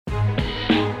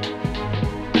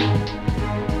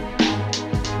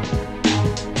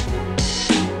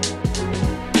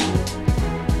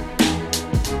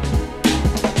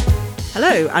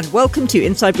Hello and welcome to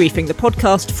Inside Briefing, the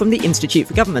podcast from the Institute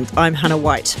for Government. I'm Hannah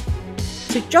White.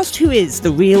 So just who is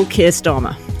the real Keir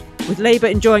Starmer? With Labour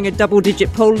enjoying a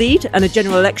double-digit poll lead and a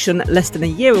general election less than a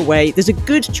year away, there's a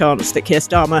good chance that Keir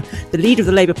Starmer, the leader of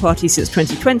the Labour Party since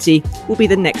 2020, will be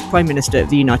the next Prime Minister of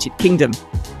the United Kingdom.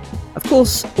 Of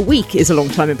course, a week is a long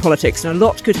time in politics and a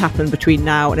lot could happen between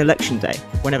now and election day,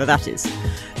 whenever that is.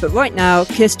 But right now,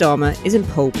 Keir Starmer is in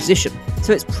pole position,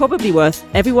 so it's probably worth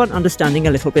everyone understanding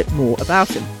a little bit more about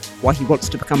him, why he wants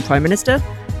to become Prime Minister,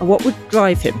 and what would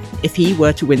drive him if he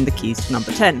were to win the keys to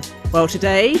number 10. Well,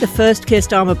 today, the first Keir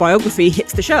Starmer biography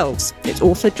hits the shelves. Its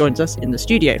author joins us in the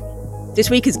studio.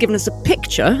 This week has given us a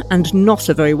picture, and not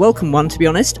a very welcome one to be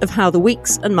honest, of how the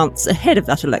weeks and months ahead of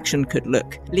that election could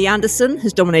look. Lee Anderson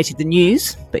has dominated the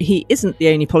news, but he isn't the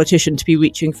only politician to be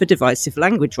reaching for divisive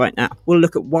language right now. We'll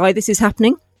look at why this is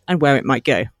happening and where it might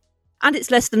go. And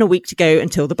it's less than a week to go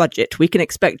until the budget. We can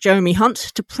expect Jeremy Hunt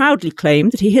to proudly claim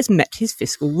that he has met his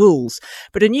fiscal rules.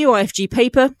 But a new IFG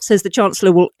paper says the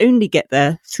Chancellor will only get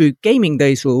there through gaming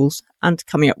those rules and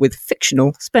coming up with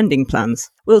fictional spending plans.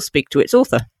 We'll speak to its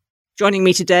author. Joining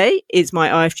me today is my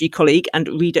IFG colleague and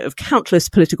reader of countless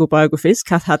political biographies,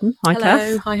 Kath Haddon. Hi, Hello.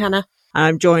 Kath. Hi, Hannah.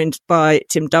 I'm joined by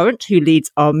Tim Durrant, who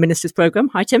leads our Ministers programme.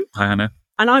 Hi, Tim. Hi, Hannah.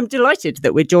 And I'm delighted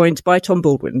that we're joined by Tom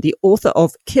Baldwin, the author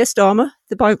of Keir Starmer,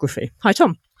 the biography. Hi,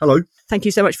 Tom. Hello. Thank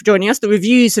you so much for joining us. The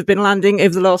reviews have been landing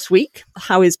over the last week.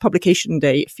 How is publication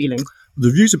day feeling? The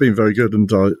reviews have been very good,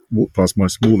 and I walked past my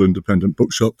small independent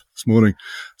bookshop this morning.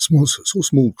 Saw a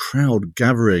small crowd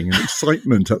gathering and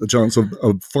excitement at the chance of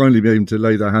finally being able to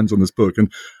lay their hands on this book,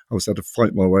 and I was had to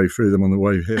fight my way through them on the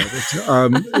way here.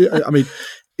 But, I mean,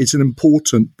 it's an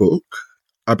important book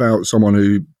about someone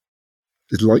who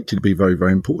is likely to be very,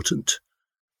 very important,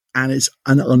 and it's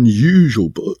an unusual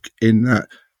book in that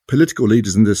political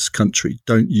leaders in this country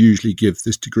don't usually give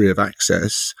this degree of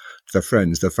access to their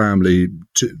friends, their family,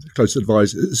 to close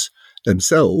advisors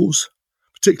themselves,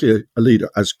 particularly a leader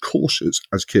as cautious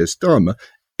as Keir Starmer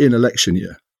in election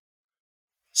year.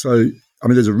 So, I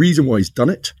mean, there's a reason why he's done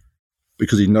it,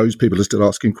 because he knows people are still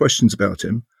asking questions about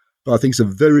him. But I think it's a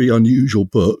very unusual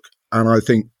book, and I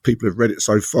think people who've read it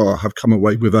so far have come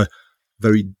away with a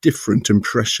very different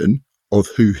impression of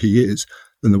who he is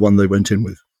than the one they went in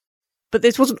with. But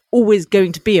this wasn't always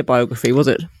going to be a biography, was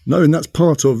it? No, and that's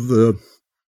part of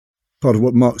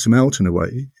what marks him out in a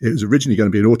way. It was originally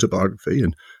going to be an autobiography,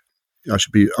 and I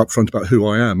should be upfront about who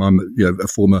I am. I'm a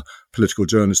former political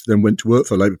journalist, then went to work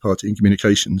for the Labour Party in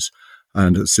communications,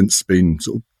 and has since been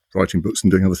sort of writing books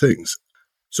and doing other things.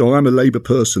 So I'm a Labour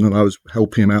person, and I was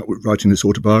helping him out with writing this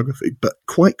autobiography. But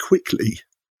quite quickly,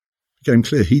 it became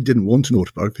clear he didn't want an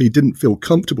autobiography. He didn't feel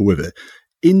comfortable with it,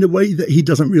 in the way that he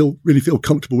doesn't really feel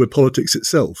comfortable with politics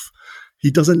itself.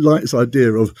 He doesn't like this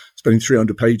idea of spending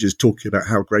 300 pages talking about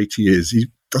how great he is. He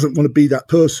doesn't want to be that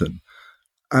person.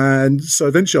 And so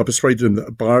eventually I persuaded him that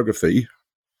a biography,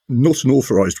 not an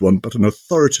authorised one, but an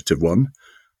authoritative one,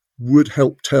 would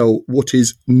help tell what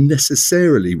is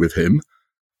necessarily with him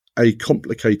a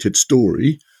complicated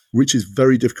story, which is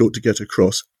very difficult to get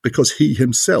across because he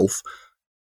himself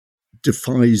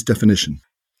defies definition.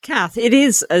 Kath, it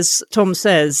is, as Tom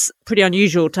says, pretty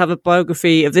unusual to have a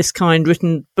biography of this kind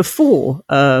written before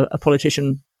a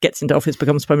politician gets into office,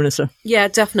 becomes Prime Minister. Yeah,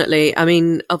 definitely. I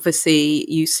mean, obviously,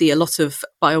 you see a lot of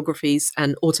biographies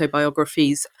and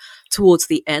autobiographies towards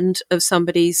the end of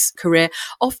somebody's career.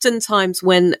 Oftentimes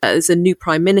when there's a new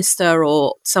Prime Minister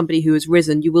or somebody who has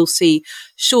risen, you will see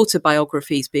shorter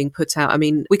biographies being put out. I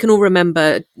mean, we can all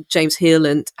remember James Heal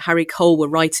and Harry Cole were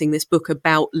writing this book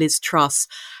about Liz Truss.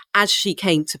 As she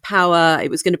came to power,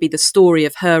 it was going to be the story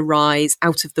of her rise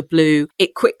out of the blue.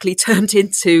 It quickly turned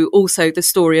into also the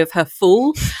story of her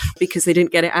fall because they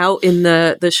didn't get it out in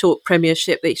the short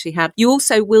premiership that she had. You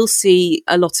also will see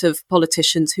a lot of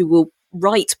politicians who will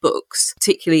write books,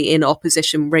 particularly in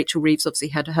opposition. Rachel Reeves obviously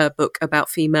had her book about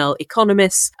female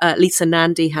economists. Lisa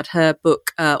Nandy had her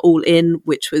book All In,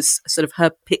 which was sort of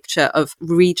her picture of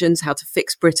regions, how to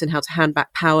fix Britain, how to hand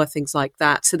back power, things like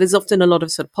that. So there's often a lot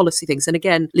of sort of policy things. And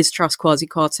again, Liz Truss, Kwasi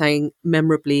Kwarteng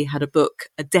memorably had a book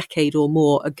a decade or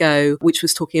more ago, which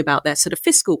was talking about their sort of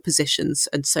fiscal positions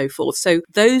and so forth. So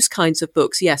those kinds of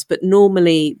books, yes, but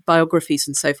normally biographies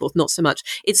and so forth, not so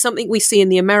much. It's something we see in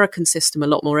the American system a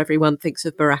lot more. Everyone thinks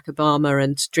of Barack Obama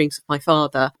and Dreams of My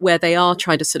Father, where they are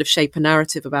trying to sort of shape a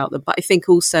narrative about them. But I think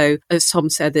also, as Tom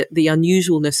said, that the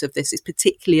unusualness of this is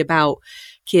particularly about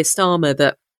Keir Starmer,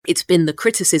 that it's been the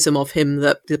criticism of him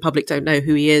that the public don't know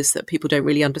who he is, that people don't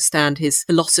really understand his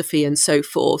philosophy and so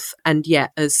forth. And yet,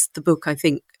 as the book, I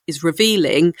think, is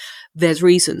revealing, there's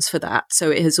reasons for that.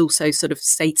 So it has also sort of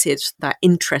stated that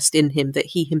interest in him that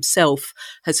he himself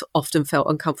has often felt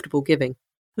uncomfortable giving.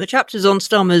 The chapters on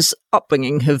Starmer's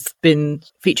upbringing have been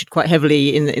featured quite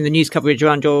heavily in the news coverage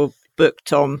around your book,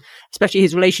 Tom, especially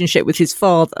his relationship with his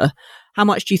father. How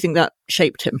much do you think that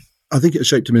shaped him? I think it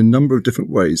shaped him in a number of different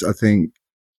ways. I think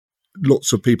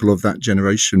lots of people of that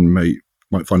generation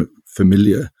might find it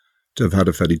familiar to have had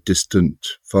a fairly distant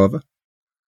father.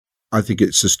 I think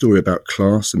it's a story about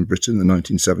class in Britain in the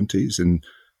 1970s, and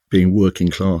being working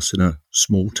class in a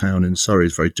small town in Surrey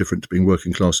is very different to being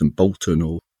working class in Bolton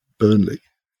or Burnley.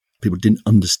 People didn't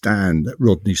understand that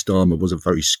Rodney Starmer was a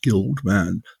very skilled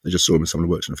man. They just saw him as someone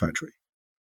who worked in a factory.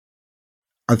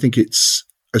 I think it's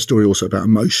a story also about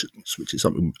emotions, which is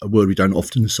a word we don't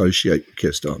often associate with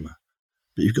Keir Starmer.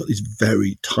 But you've got these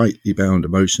very tightly bound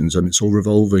emotions, and it's all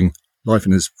revolving. Life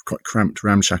in his quite cramped,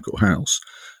 ramshackle house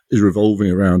is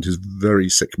revolving around his very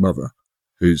sick mother,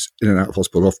 who's in and out of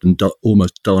hospital, often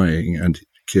almost dying, and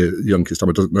young Keir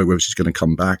Starmer doesn't know whether she's going to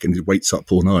come back, and he waits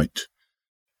up all night.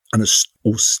 And an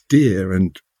austere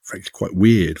and frankly quite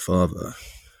weird father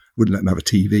wouldn't let him have a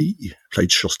TV, played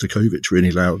Shostakovich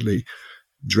really loudly,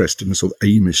 dressed in a sort of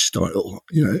Amish style,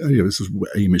 this sort of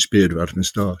Amish beard without a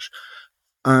moustache.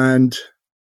 And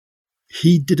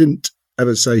he didn't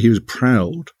ever say he was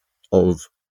proud of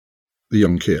the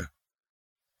young Keir.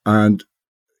 And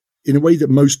in a way that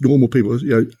most normal people,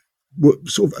 were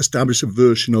sort of established a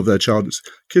version of their childhood.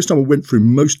 Keir Starmer went through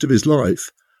most of his life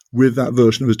with that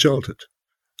version of his childhood.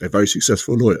 A very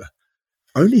successful lawyer.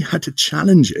 Only had to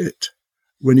challenge it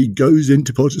when he goes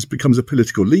into politics, becomes a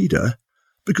political leader,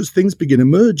 because things begin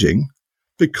emerging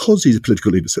because he's a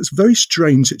political leader. So it's a very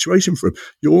strange situation for him.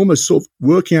 You're almost sort of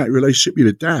working out your relationship with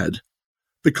your dad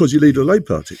because you lead a Labour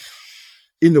Party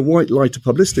in the white light of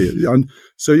publicity. And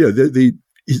so,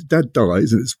 his dad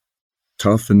dies, and it's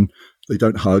tough, and they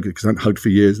don't hug because they haven't hugged for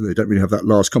years, and they don't really have that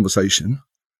last conversation.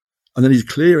 And then he's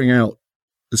clearing out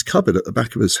his cupboard at the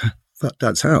back of his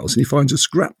dad's house, and he finds a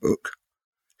scrapbook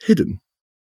hidden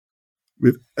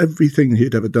with everything he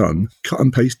had ever done, cut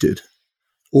and pasted,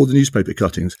 all the newspaper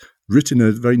cuttings, written in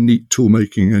a very neat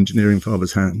tool-making engineering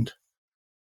father's hand.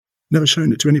 Never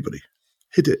shown it to anybody.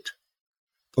 Hid it.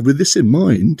 But with this in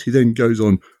mind, he then goes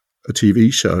on a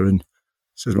TV show and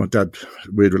says, my dad,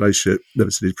 weird relationship, never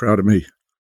said he's proud of me.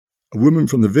 A woman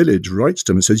from the village writes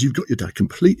to him and says, you've got your dad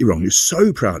completely wrong. He's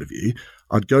so proud of you.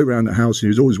 I'd go around the house and he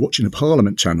was always watching the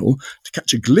Parliament channel to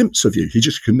catch a glimpse of you. He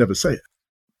just could never say it.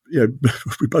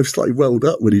 We both slightly welled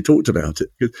up when he talked about it.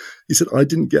 He said, I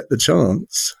didn't get the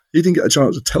chance. He didn't get a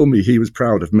chance to tell me he was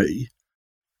proud of me,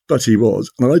 but he was.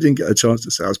 And I didn't get a chance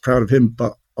to say I was proud of him,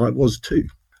 but I was too.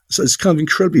 So it's kind of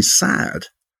incredibly sad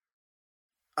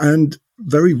and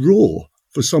very raw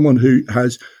for someone who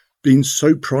has been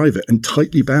so private and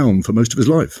tightly bound for most of his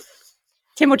life.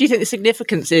 Tim, what do you think the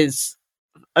significance is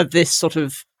of this sort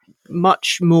of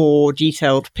much more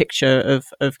detailed picture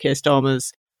of Keir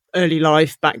Starmer's early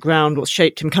life, background, what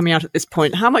shaped him coming out at this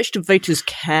point? How much do voters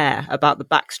care about the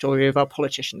backstory of our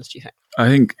politicians, do you think? I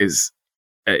think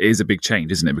it is a big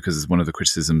change, isn't it? Because one of the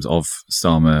criticisms of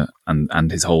Starmer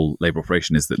and his whole Labour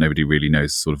operation is that nobody really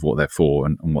knows sort of what they're for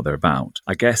and what they're about.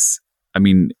 I guess,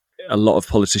 a lot of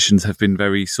politicians have been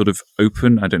very sort of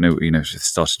open. I don't know, if it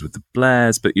started with the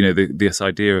Blairs, but, this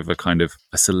idea of a kind of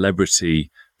a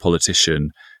celebrity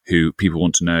politician who people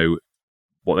want to know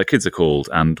what their kids are called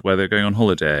and where they're going on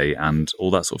holiday and all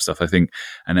that sort of stuff, I think.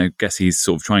 And I guess he's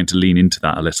sort of trying to lean into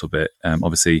that a little bit.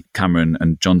 Obviously, Cameron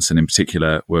and Johnson in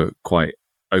particular were quite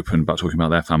open about talking about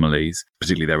their families,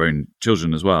 particularly their own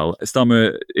children as well.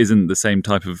 Starmer isn't the same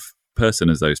type of person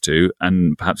as those two,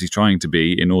 and perhaps he's trying to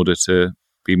be in order to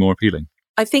be more appealing.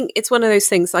 I think it's one of those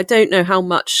things. I don't know how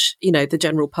much, the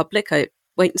general public, I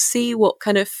wait and see what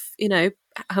kind of,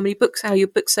 how your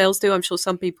book sales do. I'm sure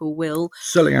some people will.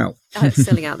 Selling out.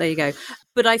 Selling out, there you go.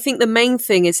 But I think the main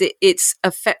thing is it's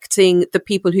affecting the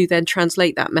people who then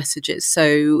translate that messages.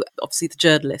 So obviously the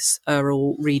journalists are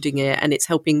all reading it and it's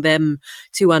helping them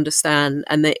to understand.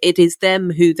 And that it is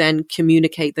them who then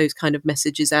communicate those kind of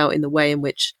messages out in the way in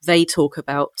which they talk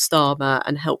about Starmer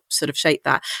and help sort of shape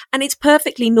that. And it's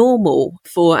perfectly normal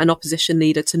for an opposition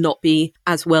leader to not be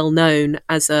as well known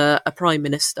as a prime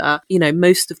minister.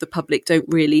 Most of the public don't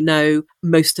really know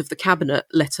most of the cabinet,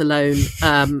 let alone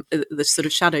the sort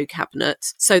of shadow cabinet.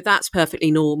 So that's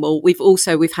perfectly normal. We've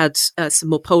had some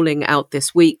more polling out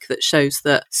this week that shows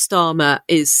that Starmer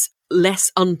is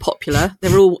less unpopular.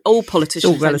 They're all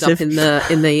politicians end up in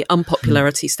the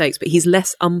unpopularity stakes, but he's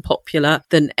less unpopular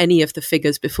than any of the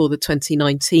figures before the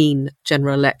 2019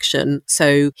 general election.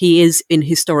 So he is, in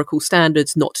historical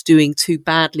standards, not doing too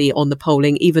badly on the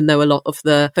polling, even though a lot of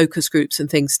the focus groups and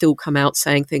things still come out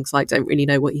saying things like don't really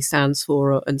know what he stands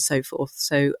for and so forth.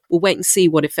 So we'll wait and see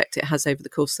what effect it has over the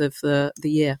course of the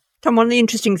year. Tom, one of the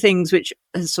interesting things which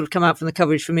has sort of come out from the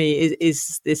coverage for me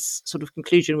is this sort of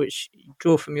conclusion which you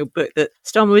draw from your book, that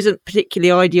Starmer isn't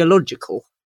particularly ideological,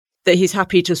 that he's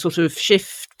happy to sort of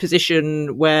shift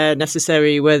position where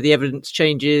necessary, where the evidence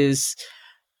changes.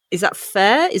 Is that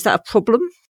fair? Is that a problem?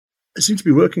 It seems to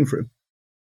be working for him.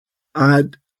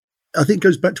 And I think it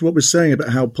goes back to what we're saying about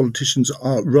how politicians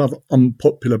are a rather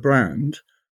unpopular brand,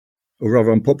 or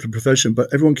rather unpopular profession,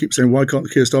 but everyone keeps saying, why can't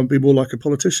Keir Starmer be more like a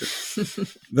politician?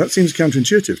 That seems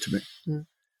counterintuitive to me. Mm.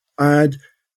 And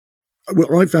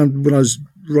what I found when I was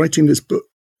writing this book,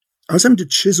 I was having to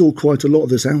chisel quite a lot of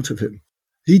this out of him.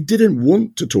 He didn't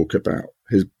want to talk about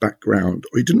his background,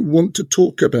 or he didn't want to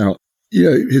talk about,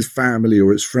 his family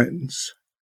or his friends,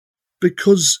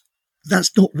 because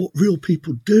that's not what real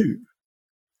people do.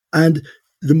 And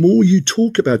the more you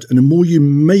talk about it and the more you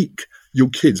make your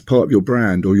kids part of your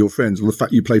brand, or your friends, or the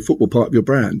fact you play football part of your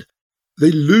brand, they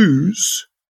lose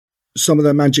some of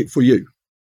their magic for you.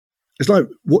 It's like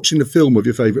watching the film of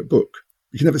your favourite book.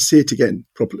 You can never see it again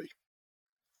properly.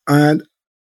 And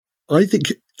I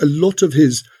think a lot of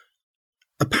his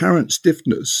apparent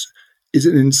stiffness is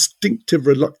an instinctive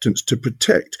reluctance to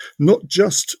protect not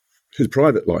just his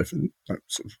private life, and that's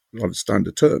sort of rather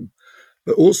standard term,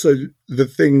 but also the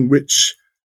thing which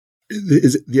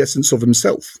is the essence of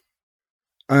himself.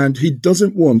 And he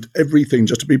doesn't want everything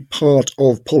just to be part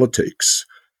of politics,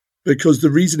 because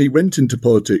the reason he went into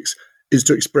politics is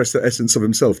to express the essence of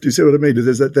himself. Do you see what I mean?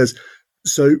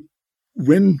 So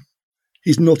when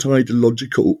he's not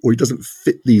ideological, or he doesn't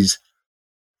fit these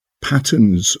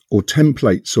patterns or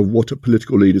templates of what a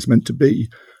political leader is meant to be,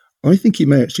 I think he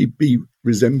may actually be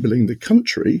resembling the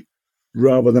country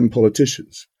rather than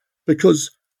politicians,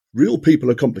 because real people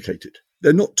are complicated.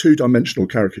 They're not two-dimensional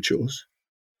caricatures.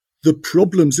 The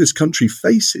problems this country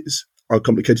faces are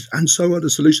complicated, and so are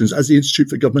the solutions, as the Institute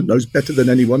for Government knows better than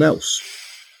anyone else.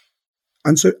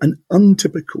 And so an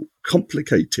untypical,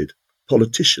 complicated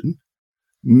politician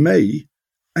may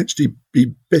actually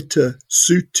be better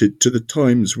suited to the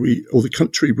times or the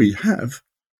country we have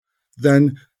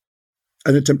than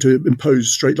an attempt to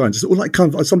impose straight lines. It's all like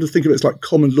I sometimes think of it as like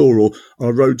common law or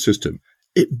our road system.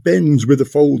 It bends with the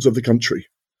folds of the country.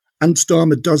 And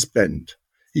Starmer does bend.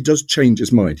 He does change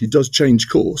his mind. He does change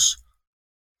course.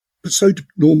 But so do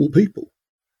normal people.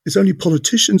 It's only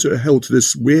politicians who are held to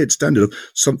this weird standard of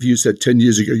something you said 10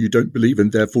 years ago you don't believe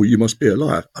in, therefore you must be a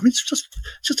liar. I mean, it's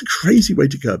just a crazy way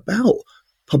to go about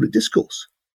public discourse.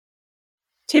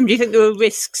 Tim, do you think there are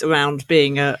risks around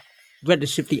being a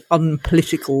relatively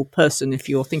unpolitical person if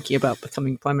you're thinking about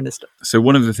becoming Prime Minister? So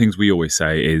one of the things we always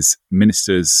say is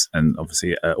ministers, and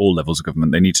obviously at all levels of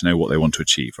government, they need to know what they want to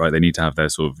achieve, right? They need to have their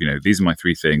sort of, these are my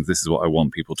three things, this is what I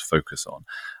want people to focus on.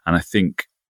 And I think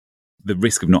the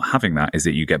risk of not having that is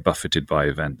that you get buffeted by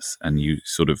events, and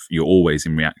you're always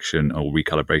in reaction or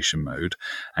recalibration mode,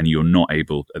 and you're not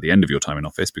able at the end of your time in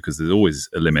office, because there's always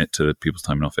a limit to people's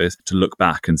time in office, to look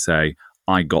back and say,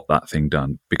 I got that thing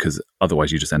done, because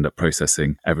otherwise you just end up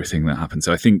processing everything that happens.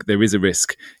 So I think there is a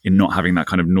risk in not having that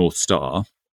kind of North Star,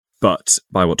 but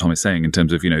by what Tom is saying in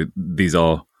terms of, these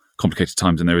are complicated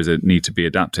times and there is a need to be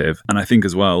adaptive. And I think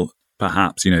as well,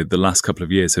 perhaps, the last couple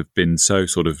of years have been so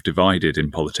sort of divided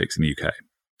in politics in the UK,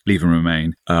 Leave and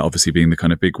Remain, obviously being the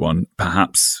kind of big one.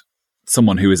 Perhaps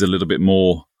someone who is a little bit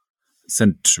more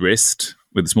centrist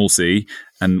with a small c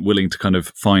and willing to kind of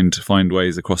find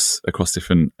ways across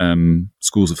different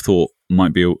schools of thought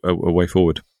might be a way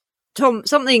forward. Tom,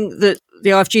 something that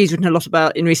the IFG has written a lot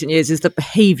about in recent years is the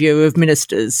behaviour of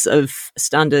ministers, of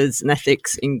standards and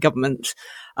ethics in government.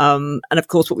 And of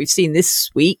course, what we've seen this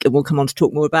week, and we'll come on to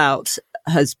talk more about,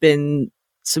 has been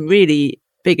some really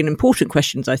big and important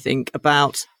questions, I think,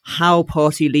 about how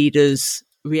party leaders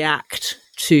react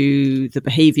to the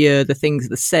behaviour, the things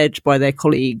that are said by their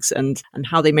colleagues, and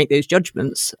how they make those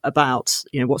judgments about,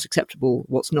 what's acceptable,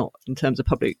 what's not in terms of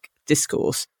public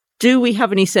discourse. Do we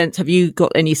have any sense, have you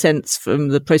got any sense from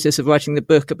the process of writing the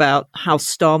book about how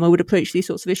Starmer would approach these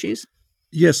sorts of issues?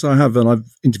 Yes, I have. And I've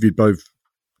interviewed both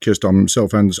Keir Starmer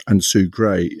himself and Sue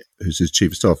Gray, who's his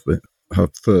chief of staff, her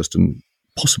first and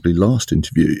possibly last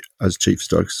interview as chief of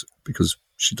staff, because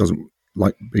she doesn't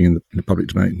like being in the public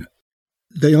domain.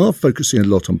 They are focusing a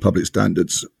lot on public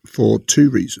standards for two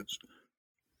reasons.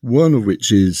 One of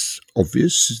which is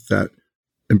obvious, is that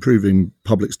improving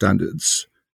public standards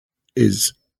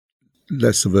is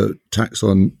less of a tax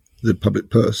on the public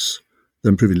purse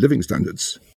than improving living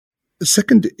standards. The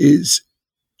second is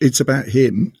it's about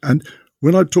him. And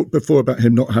when I talked before about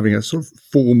him not having a sort of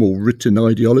formal written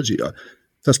ideology,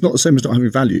 that's not the same as not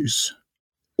having values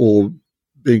or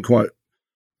being quite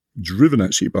driven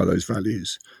actually by those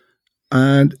values.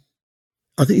 And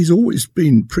I think he's always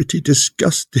been pretty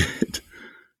disgusted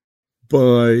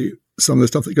by some of the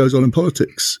stuff that goes on in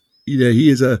politics.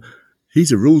 He's a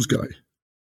rules guy.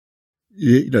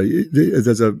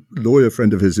 There's a lawyer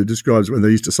friend of his who describes when they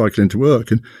used to cycle into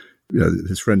work and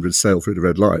his friend would sail through the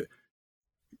red light.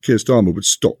 Keir Starmer would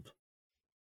stop.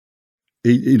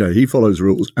 He follows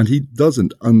rules and he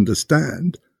doesn't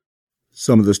understand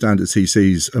some of the standards he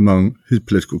sees among his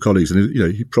political colleagues. And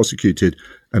he prosecuted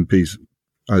MPs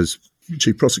as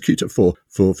chief prosecutor for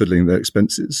fiddling their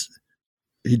expenses.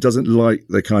 He doesn't like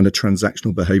the kind of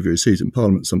transactional behaviour he sees in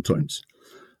Parliament sometimes.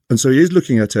 And so he is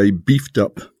looking at a beefed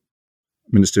up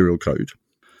ministerial code.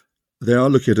 They are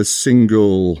looking at a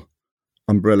single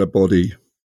umbrella body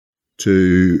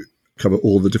to cover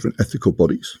all the different ethical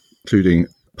bodies, including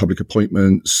public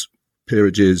appointments,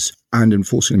 peerages, and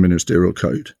enforcing the ministerial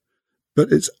code.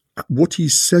 But it's what he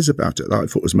says about it that I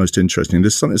thought was most interesting.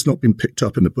 There's something that's not been picked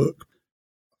up in the book.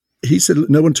 He said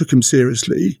no one took him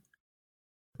seriously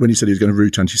when he said he was going to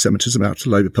root anti-Semitism out to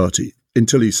the Labour Party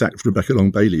until he sacked Rebecca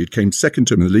Long-Bailey, who came second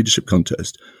to him in the leadership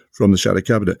contest from the shadow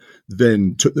cabinet,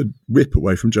 then took the whip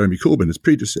away from Jeremy Corbyn, his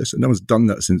predecessor. No one's done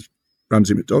that since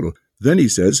Ramsay MacDonald. Then he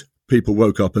says people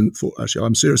woke up and thought, actually,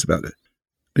 I'm serious about it.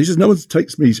 And he says no one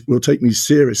will take me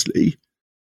seriously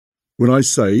when I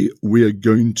say we are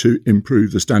going to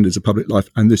improve the standards of public life,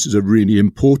 and this is a really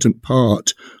important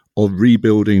part of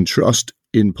rebuilding trust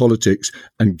in politics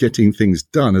and getting things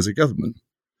done as a government,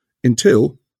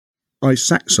 until I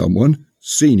sack someone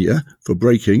senior for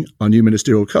breaking our new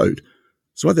ministerial code.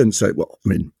 So I then say, what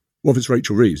if it's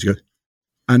Rachel Reeves? You go,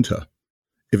 and her.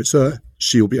 If it's her,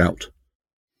 she'll be out.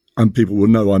 And people will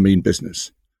know I mean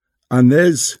business. And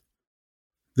there's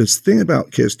this thing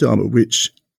about Keir Starmer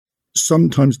which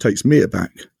sometimes takes me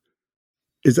aback,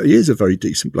 is that he is a very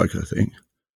decent bloke, I think.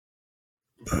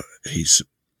 But he's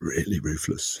really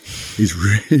ruthless. He's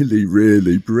really,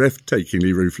 really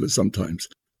breathtakingly ruthless sometimes.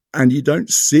 And you don't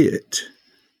see it,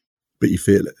 but you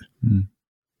feel it.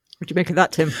 What do you make of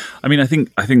that, Tim? I mean, I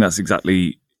think that's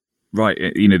exactly right.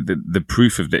 The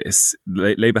proof of this,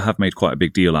 Labour have made quite a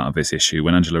big deal out of this issue.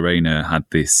 When Angela Rayner had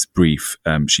this brief,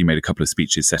 she made a couple of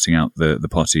speeches setting out the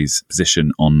party's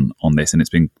position on this, and it's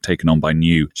been taken on by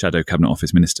new shadow cabinet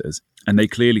office ministers. And they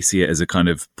clearly see it as a kind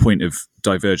of point of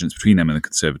divergence between them and the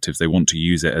Conservatives. They want to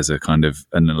use it as a kind of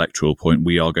an electoral point.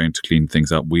 We are going to clean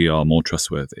things up. We are more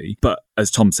trustworthy. But as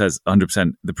Tom says,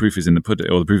 100%, the proof is in the pudding,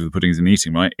 or the proof of the pudding is in the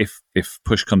eating, right? If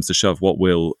push comes to shove, what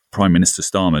will Prime Minister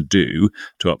Starmer do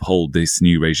to uphold this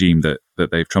new regime that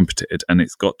they've trumpeted? And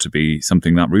it's got to be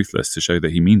something that ruthless to show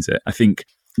that he means it. I think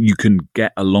you can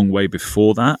get a long way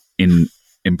before that in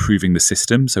improving the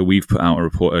system. So we've put out a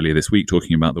report earlier this week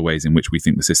talking about the ways in which we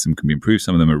think the system can be improved.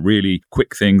 Some of them are really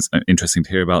quick things. Interesting to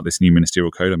hear about this new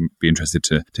ministerial code. I'd be interested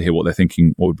to hear what they're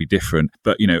thinking, what would be different.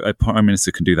 But, a Prime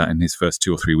Minister can do that in his first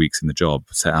 2 or 3 weeks in the job,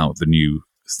 set out the new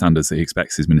standards that he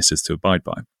expects his ministers to abide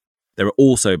by. There are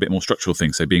also a bit more structural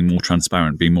things, so being more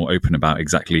transparent, being more open about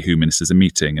exactly who ministers are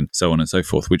meeting and so on and so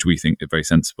forth, which we think are very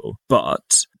sensible.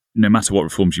 But no matter what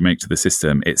reforms you make to the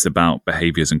system, it's about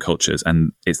behaviours and cultures,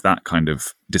 and it's that kind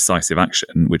of decisive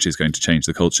action which is going to change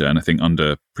the culture. And I think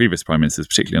under previous prime ministers,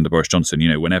 particularly under Boris Johnson,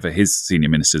 whenever his senior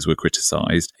ministers were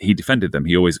criticised, he defended them.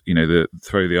 He always,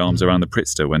 throw the arms around the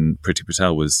Pritzker when Priti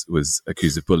Patel was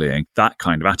accused of bullying. That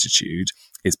kind of attitude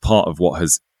is part of what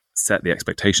has set the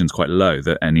expectations quite low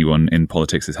that anyone in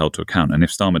politics is held to account. And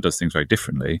if Starmer does things very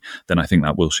differently, then I think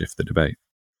that will shift the debate.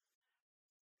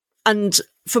 And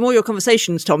from all your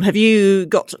conversations, Tom, have you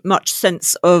got much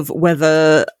sense of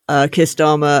whether Keir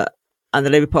Starmer and the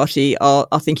Labour Party are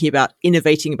thinking about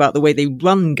innovating about the way they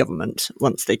run government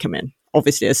once they come in?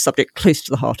 Obviously, a subject close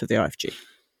to the heart of the IFG.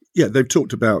 Yeah, they've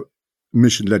talked about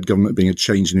mission-led government being a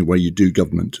change in the way you do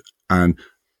government, and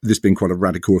this being quite a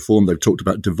radical reform. They've talked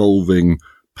about devolving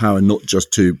power not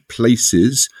just to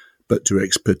places, but to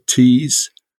expertise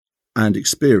and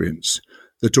experience.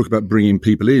 They talk about bringing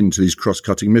people into these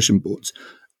cross-cutting mission boards.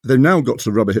 They've now got to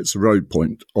the rubber hits the road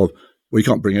point of, well, you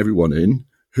can't bring everyone in.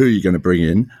 Who are you going to bring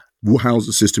in? How's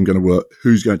the system going to work?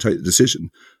 Who's going to take the decision?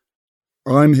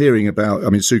 I'm hearing about,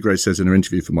 Sue Gray says in her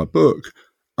interview for my book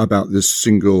about this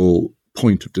single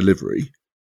point of delivery.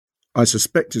 I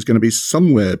suspect it's going to be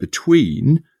somewhere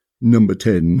between number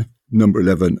 10, number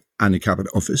 11 and in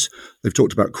Cabinet Office. They've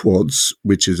talked about quads,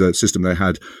 which is a system they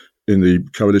had in the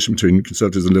coalition between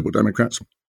Conservatives and Liberal Democrats,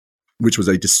 which was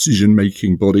a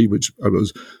decision-making body, which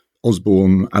was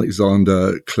Osborne,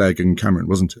 Alexander, Clegg and Cameron,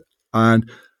 wasn't it? And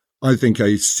I think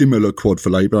a similar quad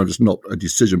for Labour, it's not a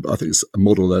decision, but I think it's a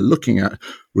model they're looking at,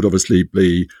 would obviously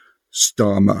be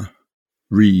Starmer,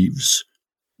 Reeves,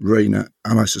 Rayner,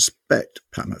 and I suspect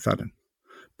Pat McFadden.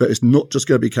 But it's not just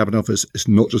going to be Cabinet Office, it's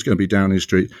not just going to be Downing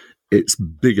Street, it's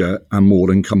bigger and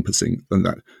more encompassing than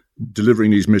that. Delivering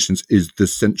these missions is the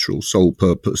sole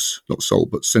purpose, not sole,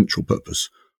 but central purpose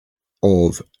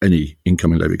of any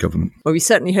incoming Labour government. Well, we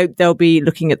certainly hope they'll be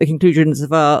looking at the conclusions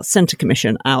of our Centre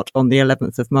Commission out on the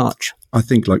 11th of March. I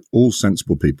think, like all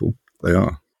sensible people, they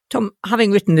are. Tom,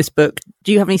 having written this book,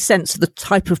 do you have any sense of the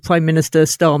type of Prime Minister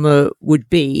Starmer would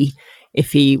be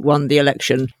if he won the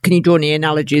election? Can you draw any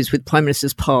analogies with Prime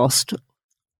Ministers past?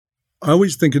 I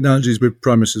always think analogies with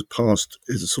Prime Ministers past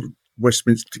is a sort of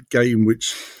Westminster game,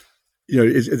 which,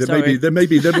 there may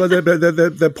be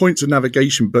points of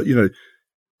navigation, but,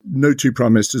 no two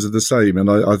Prime Ministers are the same. And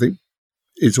I think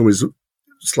it's always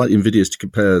slightly invidious to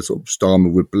compare sort of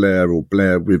Starmer with Blair or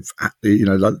Blair with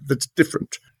Attlee, that's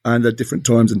different. And they're different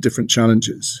times and different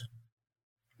challenges.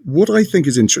 What I think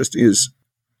is interesting is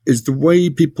the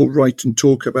way people write and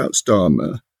talk about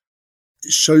Starmer.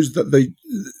 It shows that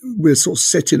we're sort of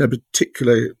set in a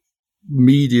particular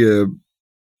media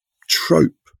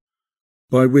trope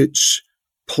by which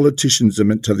politicians are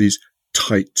meant to have these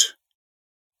tight,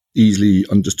 easily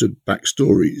understood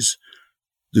backstories,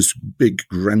 this big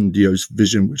grandiose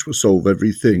vision which will solve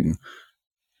everything,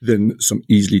 then some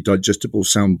easily digestible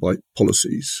soundbite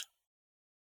policies.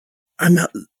 And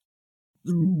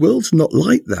the world's not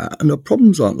like that, and our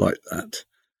problems aren't like that.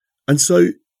 And so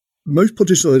most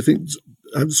politicians, I think,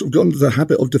 have sort of gotten into the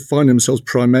habit of defining themselves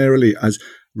primarily as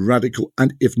radical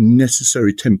and, if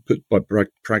necessary, tempered by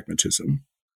pragmatism.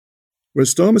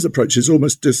 Whereas Starmer's approach is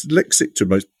almost dyslexic to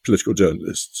most political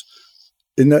journalists,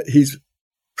 in that he's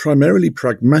primarily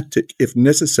pragmatic, if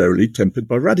necessarily tempered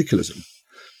by radicalism.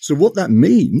 So what that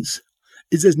means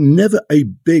is there's never a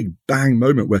big bang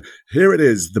moment where here it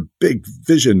is, the big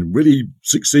vision, will he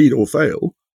succeed or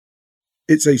fail?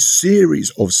 It's a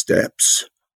series of steps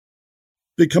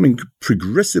becoming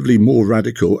progressively more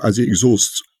radical as he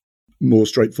exhausts more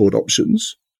straightforward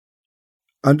options.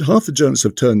 And half the journalists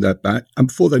have turned their back, and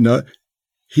before they know it,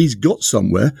 he's got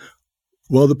somewhere,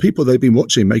 while the people they've been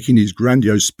watching making these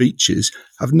grandiose speeches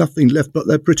have nothing left but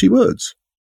their pretty words.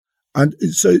 And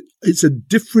so it's a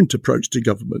different approach to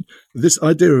government. This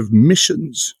idea of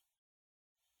missions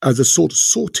as a sort of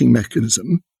sorting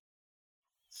mechanism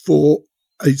for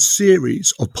a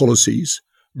series of policies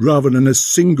rather than a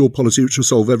single policy which will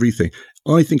solve everything,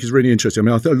 I think is really interesting. I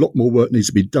mean, I think a lot more work needs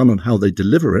to be done on how they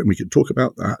deliver it, and we can talk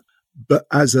about that. But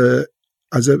as a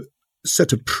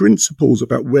set of principles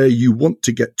about where you want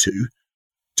to get to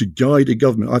guide a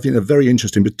government, I think they're very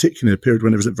interesting, particularly in a period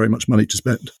when there isn't very much money to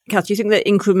spend. Kath, do you think that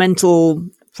incremental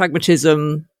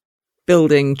pragmatism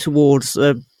building towards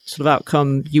a sort of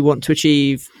outcome you want to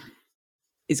achieve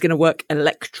is going to work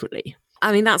electorally?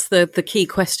 I mean, that's the key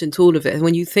question to all of it.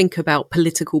 When you think about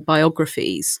political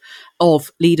biographies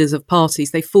of leaders of parties,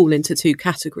 they fall into two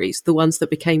categories, the ones that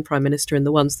became prime minister and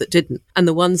the ones that didn't. And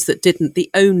the ones that didn't,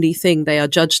 the only thing they are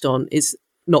judged on is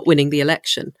not winning the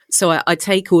election. So I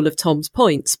take all of Tom's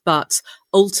points, but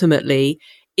ultimately,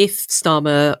 if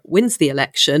Starmer wins the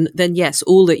election, then yes,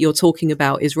 all that you're talking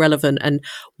about is relevant, and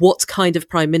what kind of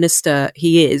prime minister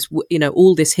he is,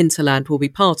 all this hinterland will be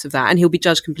part of that, and he'll be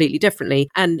judged completely differently.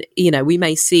 And, we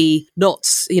may see not,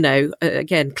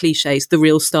 again, cliches, the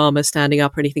real Starmer standing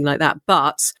up or anything like that,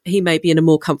 but he may be in a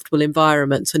more comfortable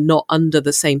environment and not under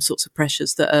the same sorts of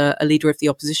pressures that a leader of the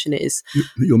opposition is.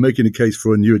 You're making a case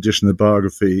for a new edition of the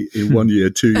biography in 1 year,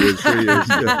 2 years, 3 years.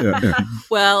 Yeah.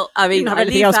 Well, I mean, I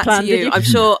leave that to you.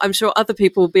 I'm sure other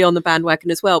people will be on the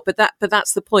bandwagon as well. But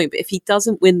that's the point. But if he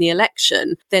doesn't win the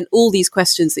election, then all these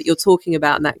questions that you're talking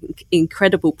about and that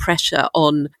incredible pressure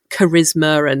on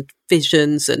charisma and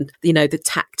visions and, the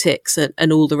tactics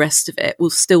and all the rest of it will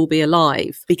still be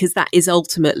alive, because that is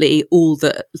ultimately all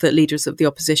that leaders of the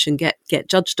opposition get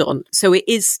judged on. So it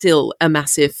is still a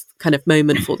massive kind of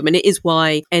moment for them. And it is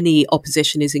why any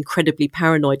opposition is incredibly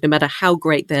paranoid, no matter how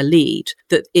great their lead,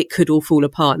 that it could all fall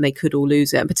apart and they could all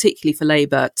lose it. And particularly for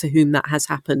Labour, to whom that has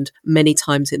happened many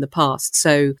times in the past.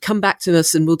 So come back to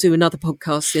us and we'll do another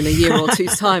podcast in a year or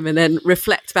two's time and then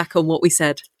reflect back on what we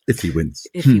said. If he wins.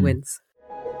 If he wins.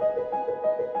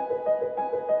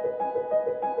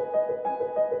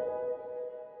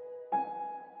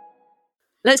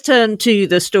 Let's turn to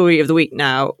the story of the week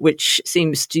now, which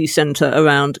seems to centre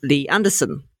around Lee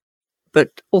Anderson.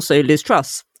 but also Liz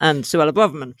Truss and Suella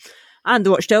Braverman, and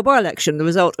the Rochdale by-election, the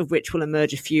result of which will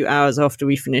emerge a few hours after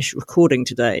we finish recording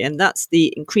today. And that's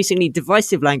the increasingly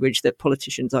divisive language that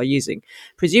politicians are using,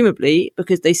 presumably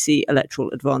because they see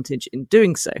electoral advantage in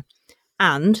doing so,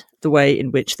 and the way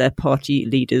in which their party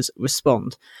leaders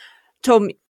respond. Tom,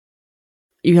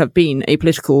 you have been a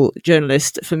political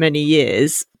journalist for many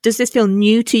years. Does this feel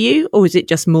new to you, or is it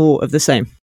just more of the same?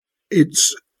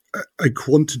 It's a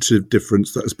quantitative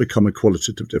difference that has become a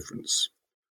qualitative difference.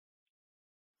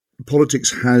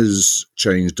 Politics has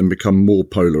changed and become more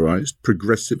polarised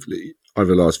progressively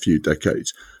over the last few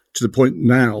decades, to the point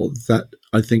now that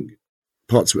I think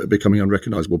parts of it are becoming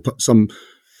unrecognisable.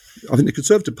 I think the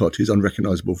Conservative Party is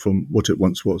unrecognisable from what it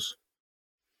once was.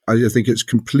 I think it's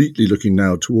completely looking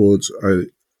now towards a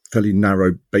fairly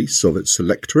narrow base of its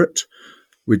electorate,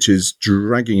 which is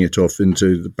dragging it off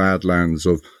into the badlands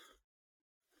of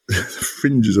the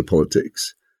fringes of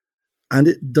politics. And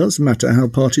it does matter how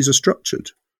parties are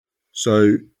structured.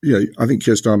 So, I think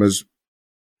Keir Starmer's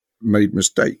made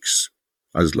mistakes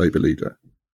as Labour leader.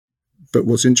 But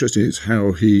what's interesting is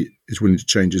how he is willing to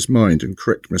change his mind and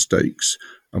correct mistakes.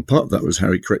 And part of that was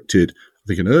how he corrected, I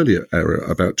think, an earlier error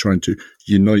about trying to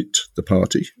unite the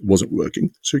party. It wasn't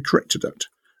working, so he corrected that.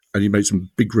 And he made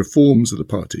some big reforms of the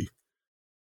party.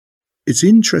 It's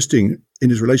interesting in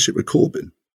his relationship with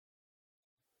Corbyn,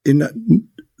 in that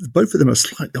both of them are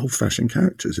slightly old-fashioned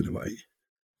characters in a way.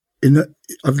 In that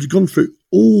I've gone through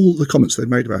all the comments they've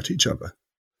made about each other.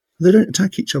 They don't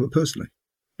attack each other personally,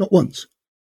 not once.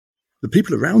 The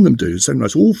people around them do say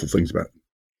nice awful things about them.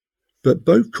 But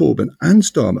both Corbyn and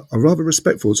Starmer are rather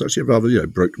respectful. It's actually rather,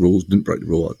 broke the rules, didn't break the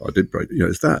rule, I did break it.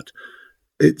 It's that.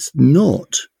 It's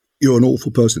not, you're an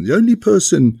awful person. The only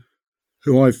person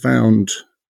who I found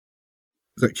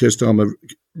that Keir Starmer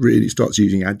really starts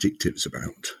using adjectives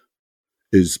about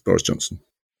is Boris Johnson.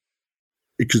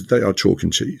 Because they are chalk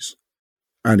and cheese.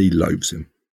 And he loathes him.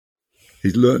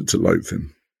 He's learned to loathe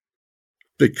him.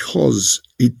 Because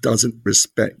he doesn't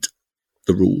respect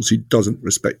the rules. He doesn't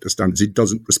respect the standards. He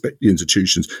doesn't respect the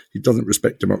institutions. He doesn't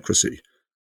respect democracy.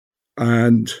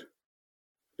 And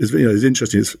it's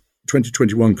interesting. His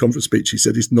 2021 conference speech, he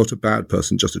said he's not a bad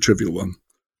person, just a trivial one.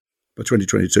 By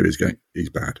 2022, he's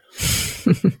bad.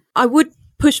 I would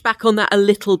push back on that a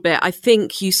little bit. I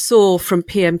think you saw from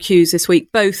PMQs this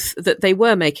week both that they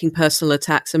were making personal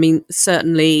attacks. I mean,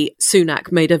 certainly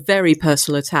Sunak made a very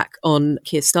personal attack on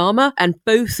Keir Starmer, and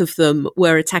both of them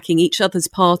were attacking each other's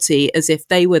party as if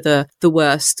they were the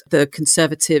worst. The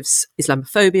Conservatives'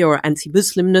 Islamophobia or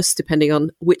anti-Muslimness, depending on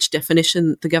which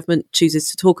definition the government chooses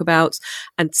to talk about.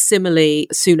 And similarly,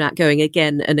 Sunak going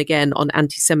again and again on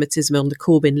anti-Semitism, on the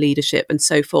Corbyn leadership and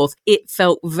so forth. It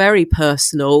felt very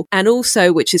personal, and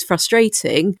also, which is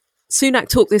frustrating, Sunak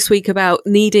talked this week about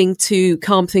needing to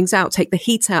calm things out, take the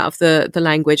heat out of the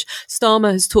language.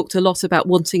 Starmer has talked a lot about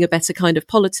wanting a better kind of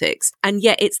politics. And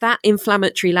yet it's that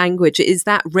inflammatory language, it is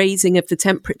that raising of the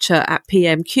temperature at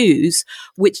PMQs,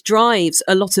 which drives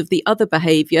a lot of the other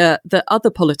behaviour that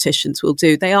other politicians will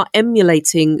do. They are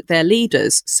emulating their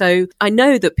leaders. So I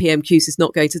know that PMQs is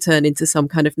not going to turn into some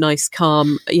kind of nice,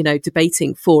 calm,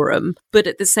 debating forum. But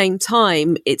at the same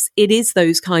time, it is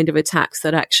those kind of attacks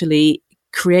that actually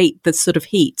create the sort of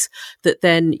heat that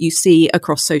then you see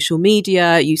across social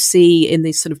media, you see in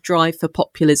this sort of drive for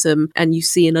populism, and you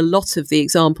see in a lot of the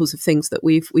examples of things that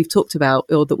we've talked about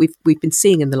or that we've been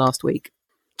seeing in the last week.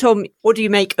 Tom, what do you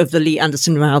make of the Lee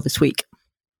Anderson row this week?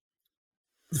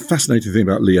 The fascinating thing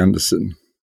about Lee Anderson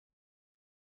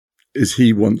is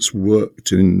he once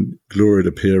worked in Gloria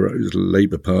de Piro's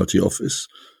Labour Party office,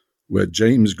 where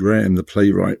James Graham, the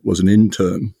playwright, was an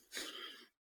intern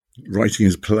writing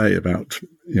his play about,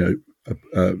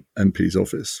 a MP's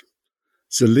office.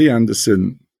 So Lee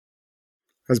Anderson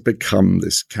has become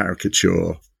this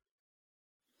caricature,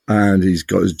 and he's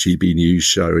got his GB News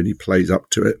show and he plays up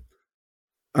to it.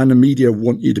 And the media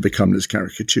want you to become this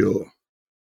caricature.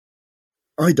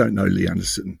 I don't know Lee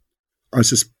Anderson. I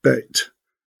suspect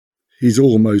he's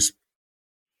almost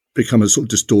become a sort of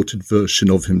distorted version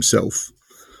of himself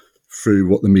through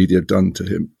what the media have done to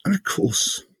him. And of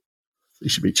course, he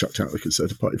should be chucked out of the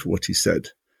Conservative Party for what he said,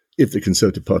 if the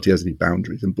Conservative Party has any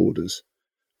boundaries and borders.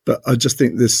 But I just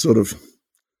think this sort of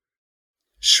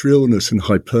shrillness and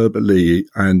hyperbole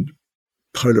and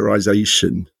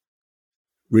polarisation,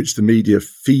 which the media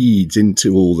feeds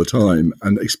into all the time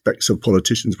and expects of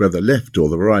politicians, whether left or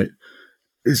the right,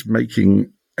 is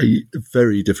making a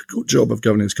very difficult job of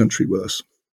governing this country worse.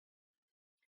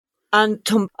 And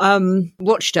Tom,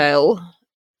 Rochdale,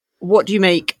 what do you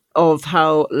make of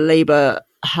how Labour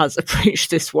has approached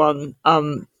this one,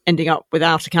 ending up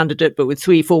without a candidate, but with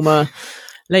three former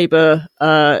Labour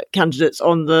candidates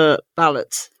on the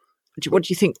ballot. What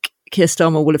do you think Keir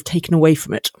Starmer will have taken away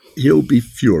from it? He'll be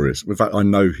furious. In fact, I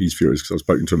know he's furious because I've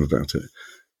spoken to him about it.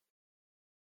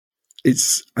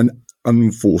 It's an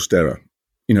unforced error.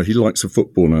 He likes a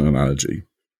football analogy.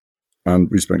 And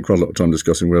we spent quite a lot of time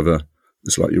discussing whether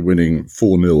it's like you're winning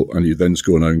 4-0 and you then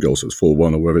score an own goal, so it's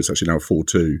 4-1, or whether it's actually now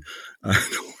 4-2, and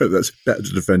whether that's better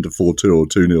to defend a 4-2 or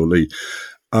 2-0 lead.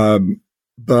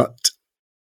 But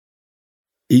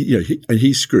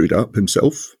he screwed up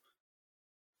himself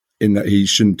in that he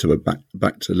shouldn't have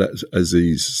back to let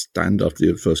Aziz stand after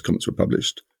the first comments were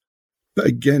published. But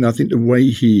again, I think the way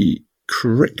he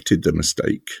corrected the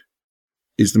mistake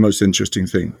is the most interesting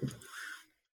thing.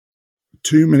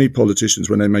 Too many politicians,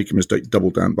 when they make a mistake, double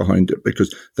down behind it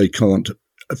because they can't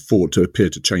afford to appear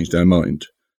to change their mind.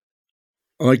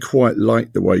 I quite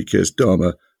like the way Keir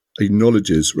Starmer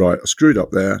acknowledges, right, I screwed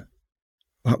up there.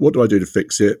 What do I do to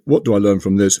fix it? What do I learn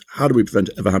from this? How do we prevent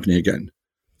it ever happening again?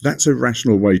 That's a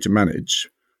rational way to manage,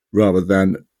 rather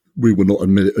than we will not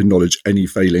acknowledge any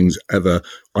failings ever.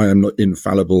 I am not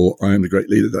infallible. I am the great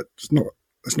leader. That's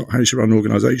not how you should run an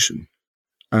organisation.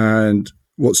 And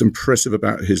what's impressive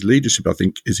about his leadership, I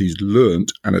think, is he's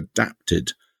learned and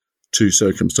adapted to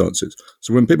circumstances.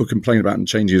 So when people complain about him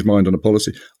changing his mind on a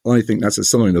policy, I think that's a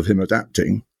sign of him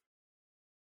adapting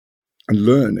and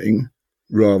learning,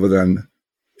 rather than,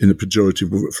 in the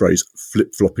pejorative phrase,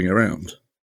 flip-flopping around.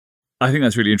 I think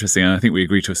that's really interesting, and I think we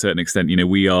agree to a certain extent.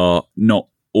 We are not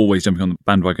always jumping on the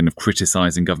bandwagon of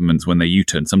criticising governments when they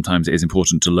U-turn. Sometimes it is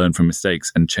important to learn from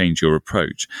mistakes and change your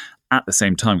approach. At the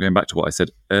same time, going back to what I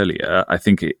said earlier, I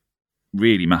think it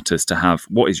really matters to have,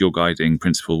 what is your guiding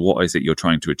principle? What is it you're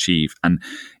trying to achieve? And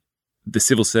the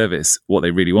civil service, what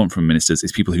they really want from ministers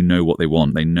is people who know what they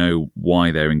want. They know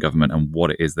why they're in government and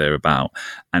what it is they're about.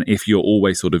 And if you're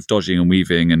always sort of dodging and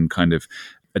weaving and kind of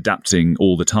adapting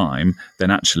all the time, then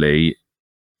actually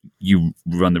you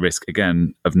run the risk,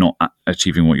 again, of not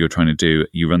achieving what you're trying to do.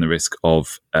 You run the risk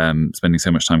of spending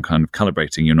so much time kind of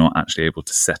calibrating, you're not actually able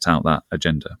to set out that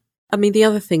agenda. I mean, the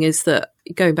other thing is that,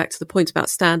 going back to the point about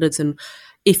standards, and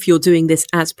if you're doing this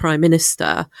as Prime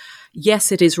Minister,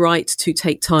 yes, it is right to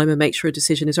take time and make sure a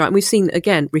decision is right. And we've seen,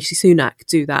 again, Rishi Sunak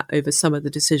do that over some of the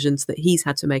decisions that he's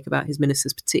had to make about his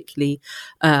ministers, particularly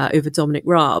over Dominic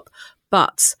Raab.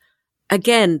 But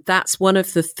again, that's one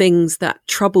of the things that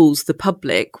troubles the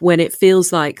public, when it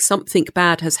feels like something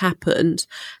bad has happened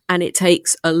and it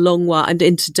takes a long while. And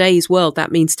in today's world,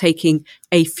 that means taking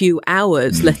a few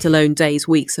hours, let alone days,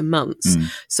 weeks and months.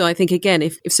 So I think, again,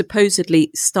 if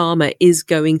supposedly Starmer is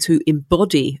going to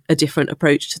embody a different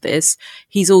approach to this,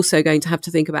 he's also going to have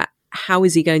to think about how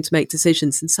is he going to make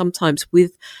decisions, and sometimes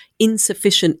with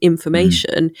insufficient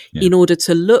information in order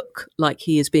to look like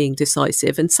he is being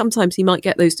decisive. And sometimes he might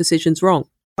get those decisions wrong.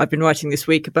 I've been writing this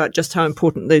week about just how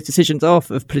important those decisions are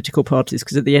for political parties,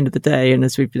 because at the end of the day, and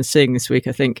as we've been seeing this week,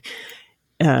 I think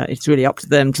it's really up to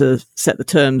them to set the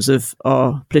terms of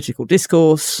our political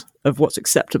discourse, of what's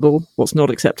acceptable, what's not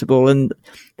acceptable. And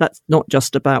that's not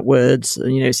just about words.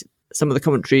 And, some of the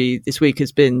commentary this week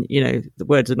has been, the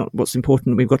words are not what's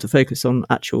important. We've got to focus on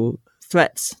actual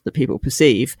threats that people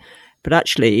perceive. But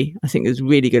actually, I think there's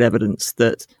really good evidence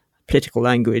that political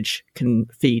language can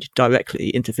feed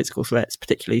directly into physical threats,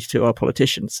 particularly to our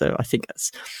politicians. So I think that's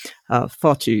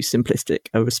far too simplistic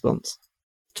a response.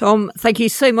 Tom, thank you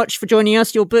so much for joining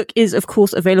us. Your book is, of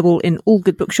course, available in all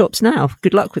good bookshops now.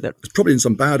 Good luck with it. It's probably in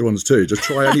some bad ones too. Just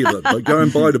try any of them. But go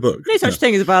and buy the book. No such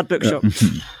thing as a bad bookshop.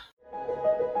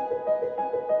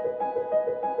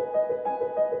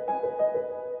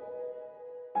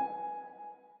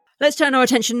 Let's turn our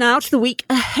attention now to the week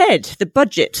ahead. The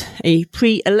budget, a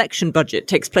pre-election budget,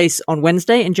 takes place on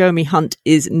Wednesday, and Jeremy Hunt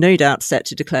is no doubt set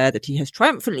to declare that he has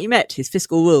triumphantly met his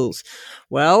fiscal rules.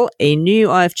 Well, a new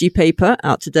IFG paper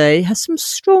out today has some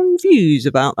strong views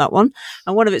about that one,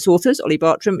 and one of its authors, Ollie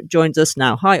Bartram, joins us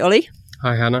now. Hi, Ollie.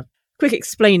 Hi, Hannah. Quick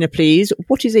explainer, please.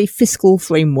 What is a fiscal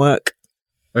framework?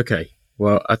 Okay,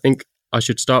 well, I think I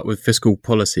should start with fiscal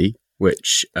policy,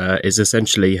 which is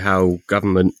essentially how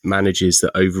government manages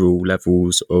the overall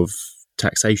levels of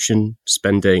taxation,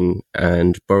 spending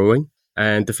and borrowing.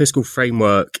 And the fiscal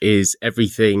framework is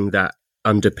everything that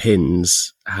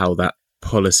underpins how that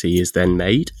policy is then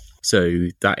made. So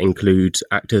that includes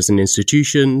actors and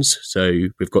institutions. So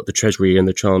we've got the Treasury and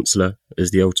the Chancellor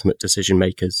as the ultimate decision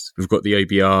makers. We've got the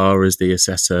OBR as the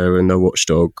assessor and the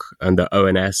watchdog, and the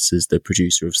ONS as the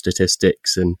producer of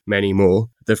statistics, and many more.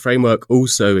 The framework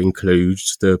also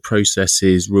includes the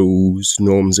processes, rules,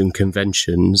 norms and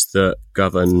conventions that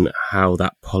govern how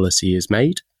that policy is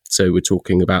made. So we're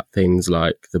talking about things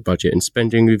like the budget and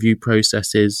spending review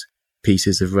processes,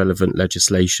 pieces of relevant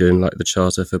legislation like the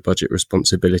Charter for Budget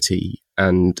Responsibility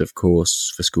and, of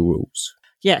course, fiscal rules.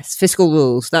 Yes, fiscal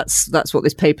rules. That's what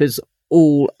this paper's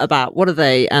all about. What are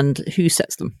they and who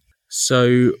sets them?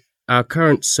 So our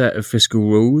current set of fiscal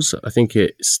rules, I think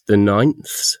it's the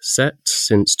 9th set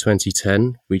since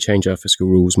 2010. We change our fiscal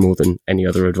rules more than any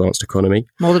other advanced economy.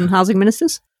 More than housing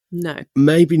ministers? No.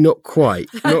 Maybe not quite.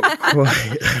 Not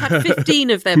quite. Had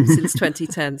 15 of them since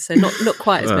 2010, so not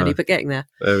quite as many, but getting there.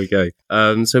 There we go.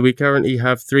 So we currently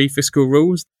have 3 fiscal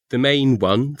rules. The main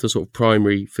one, the sort of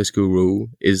primary fiscal rule,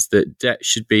 is that debt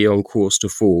should be on course to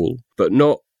fall, but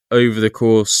not over the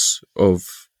course of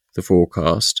the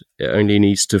forecast. It only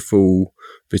needs to fall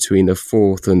between the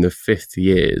 4th and the 5th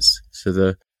years. So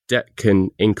the debt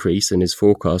can increase and is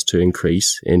forecast to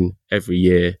increase in every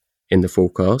year in the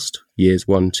forecast, years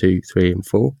 1, 2, 3 and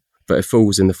 4, but it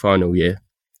falls in the final year.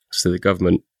 So the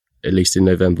government, at least in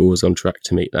November, was on track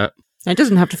to meet that. And it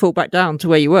doesn't have to fall back down to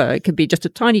where you were. It could be just a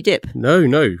tiny dip.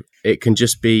 No. It can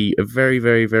just be a very,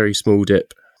 very, very small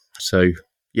dip. So,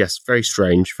 yes, very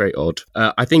strange, very odd.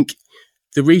 I think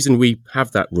the reason we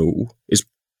have that rule is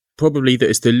probably that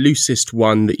it's the loosest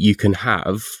one that you can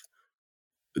have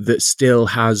that still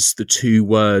has the 2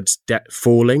 words debt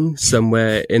falling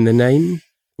somewhere in the name.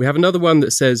 We have another one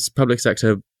that says public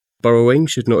sector borrowing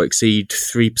should not exceed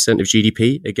 3% of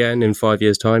GDP, again, in 5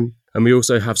 years' time. And we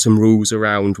also have some rules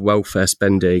around welfare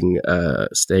spending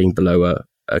staying below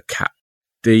a cap.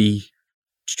 The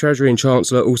Treasury and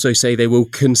Chancellor also say they will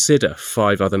consider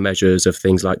 5 other measures of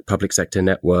things like public sector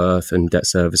net worth and debt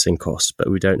servicing costs, but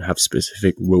we don't have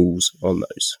specific rules on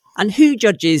those. And who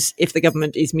judges if the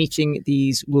government is meeting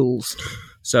these rules?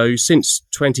 So since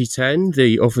 2010,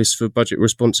 the Office for Budget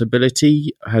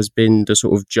Responsibility has been the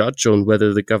sort of judge on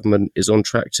whether the government is on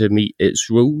track to meet its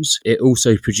rules. It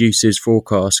also produces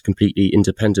forecasts completely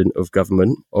independent of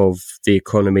government, of the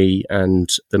economy and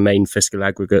the main fiscal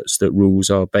aggregates that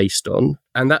rules are based on.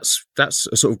 And that's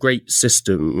a sort of great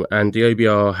system. And the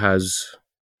OBR has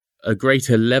a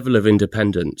greater level of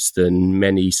independence than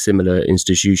many similar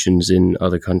institutions in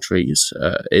other countries.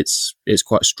 It's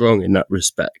quite strong in that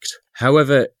respect.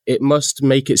 However, it must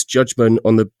make its judgment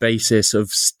on the basis of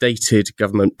stated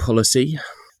government policy.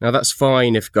 Now, that's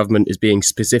fine if government is being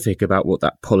specific about what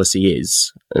that policy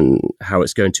is and how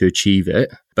it's going to achieve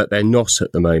it, but they're not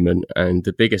at the moment. And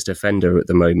the biggest offender at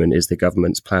the moment is the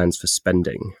government's plans for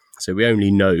spending. So we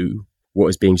only know what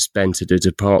is being spent at a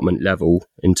department level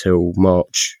until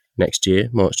March next year,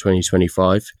 March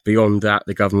 2025. Beyond that,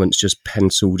 the government's just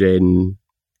penciled in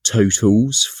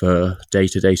totals for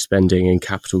day-to-day spending and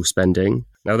capital spending.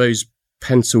 Now, those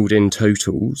penciled in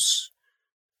totals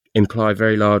imply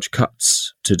very large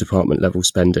cuts to department level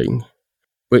spending,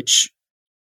 which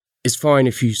is fine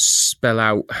if you spell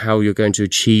out how you're going to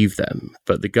achieve them,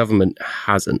 but the government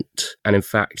hasn't. And in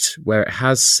fact, where it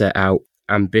has set out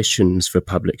ambitions for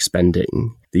public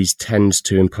spending, these tend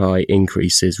to imply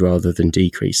increases rather than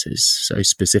decreases. So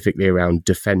specifically around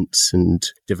defence and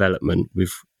development,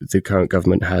 the current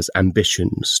government has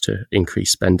ambitions to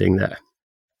increase spending there.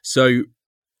 So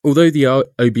although the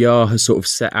OBR has sort of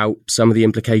set out some of the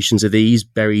implications of these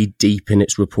buried deep in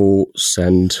its reports,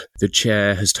 and the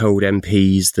chair has told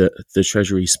MPs that the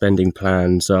Treasury spending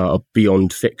plans are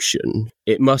beyond fiction,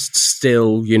 it must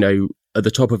still, at the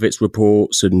top of its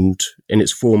reports and in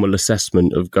its formal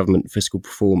assessment of government fiscal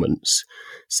performance,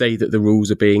 say that the rules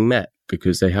are being met,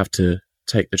 because they have to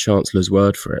take the Chancellor's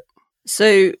word for it.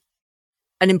 So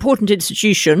an important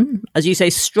institution, as you say,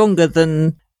 stronger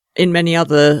than in many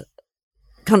other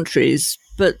countries,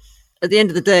 but at the end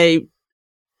of the day,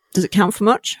 does it count for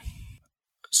much?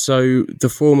 So the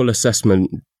formal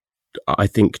assessment, I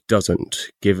think, doesn't,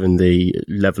 given the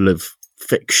level of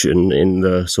fiction in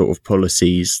the sort of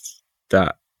policies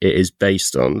that it is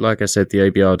based on. Like I said, the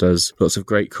OBR does lots of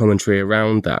great commentary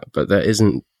around that, but that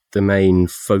isn't the main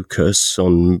focus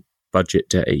on budget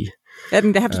day. I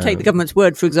mean, they have to take the government's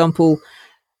word, for example,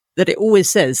 that it always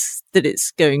says that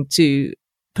it's going to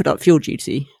put up fuel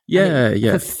duty. Yeah.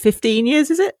 For 15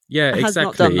 years, is it? Yeah, it has exactly.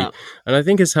 Not done that. And I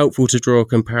think it's helpful to draw a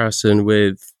comparison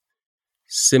with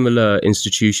similar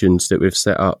institutions that we've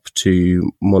set up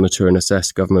to monitor and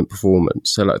assess government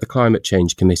performance. So like the Climate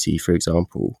Change Committee, for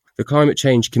example. The Climate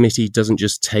Change Committee doesn't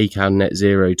just take our net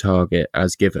zero target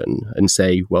as given and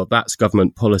say, well, that's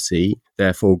government policy,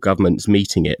 therefore government's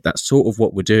meeting it. That's sort of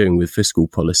what we're doing with fiscal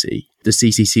policy. The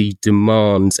CCC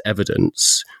demands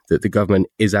evidence that the government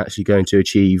is actually going to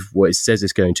achieve what it says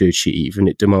it's going to achieve, and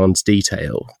it demands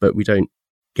detail, but we don't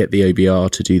get the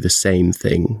OBR to do the same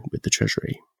thing with the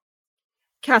Treasury.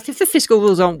 Kath, if the fiscal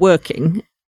rules aren't working,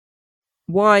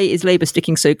 Why is Labour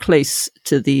sticking so close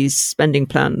to these spending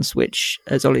plans, which,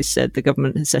 as Ollie said, the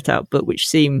government has set out, but which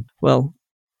seem, well,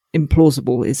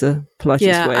 implausible is a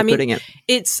politest way of putting it.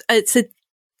 It's a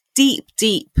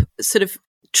deep sort of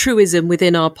truism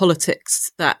within our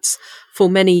politics that for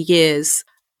many years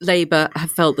Labour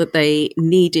have felt that they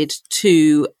needed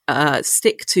to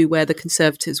stick to where the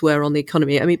Conservatives were on the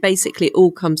economy. I mean, basically, it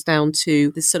all comes down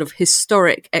to this sort of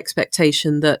historic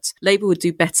expectation that Labour would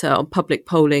do better on public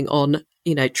polling on,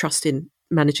 trust in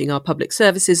managing our public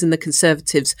services, and the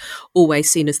Conservatives always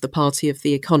seen as the party of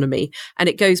the economy. And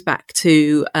it goes back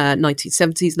to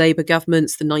 1970s Labour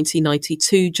governments, the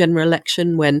 1992 general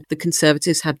election, when the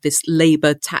Conservatives had this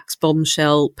Labour tax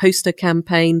bombshell poster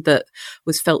campaign that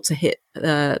was felt to hit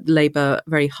Labour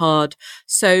very hard.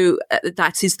 So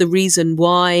that is the reason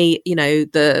why,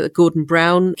 the Gordon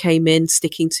Brown came in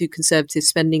sticking to Conservative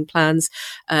spending plans.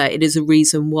 It is a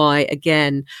reason why,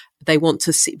 again, they want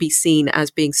to be seen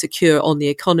as being secure on the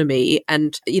economy.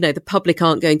 And, the public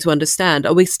aren't going to understand,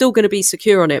 are we still going to be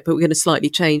secure on it, but we're going to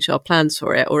slightly change our plans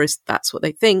for it? Or is that's what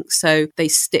they think? So they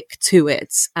stick to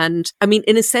it. And I mean,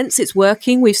 in a sense, it's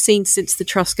working. We've seen since the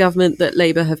Truss government that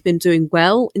Labour have been doing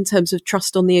well in terms of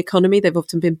trust on the economy. They've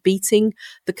often been beating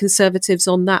the Conservatives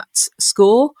on that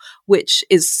score, which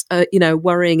is a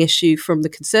worrying issue from the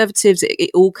Conservatives.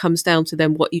 It all comes down to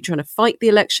them, what you're trying to fight the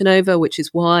election over, which is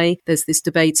why there's this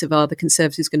debate of, are the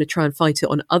Conservatives going to try and fight it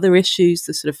on other issues,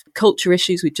 the sort of culture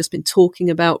issues we've just been talking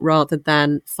about, rather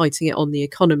than fighting it on the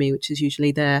economy, which is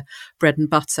usually their bread and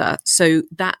butter. So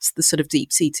that's the sort of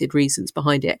deep-seated reasons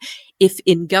behind it. If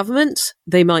in government,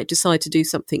 they might decide to do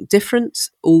something different.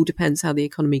 All depends how the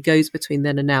economy goes between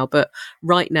then and now. But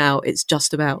right now, it's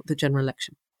just about the general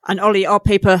election. And Ollie, our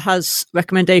paper has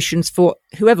recommendations for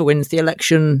whoever wins the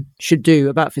election should do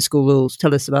about fiscal rules.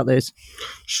 Tell us about those.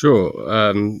 Sure.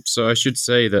 So I should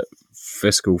say that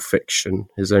fiscal fiction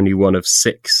is only one of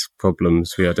 6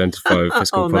 problems we identify with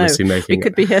fiscal policy making. We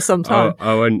could be here sometime.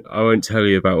 I won't tell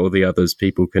you about all the others.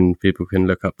 People can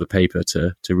look up the paper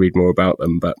to read more about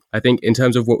them. But I think in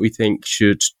terms of what we think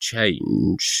should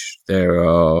change, there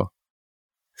are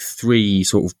 3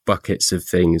 sort of buckets of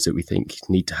things that we think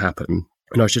need to happen.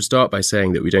 And I should start by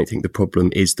saying that we don't think the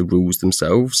problem is the rules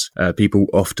themselves. People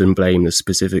often blame the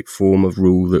specific form of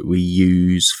rule that we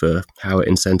use for how it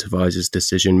incentivizes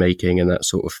decision making and that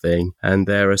sort of thing. And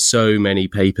there are so many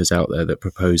papers out there that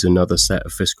propose another set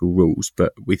of fiscal rules,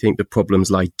 but we think the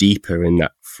problems lie deeper in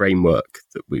that framework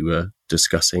that we were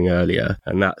discussing earlier.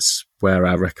 And that's where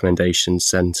our recommendations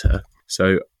center.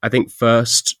 So I think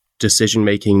first, decision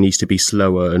making needs to be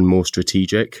slower and more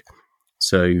strategic.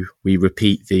 So we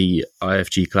repeat the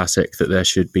IFG classic that there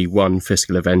should be one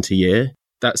fiscal event a year.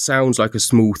 That sounds like a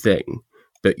small thing,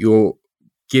 but you're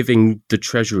giving the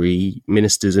Treasury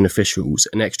ministers and officials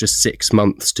an extra 6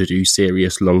 months to do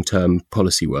serious long-term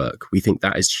policy work. We think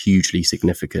that is hugely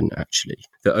significant, actually.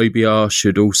 The OBR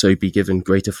should also be given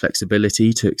greater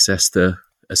flexibility to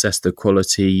assess the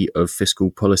quality of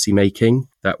fiscal policy making.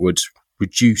 That would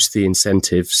reduce the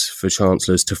incentives for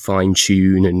chancellors to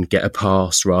fine-tune and get a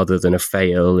pass rather than a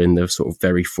fail in the sort of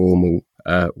very formal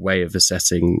way of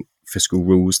assessing fiscal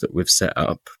rules that we've set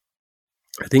up.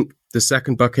 I think the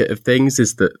second bucket of things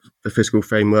is that the fiscal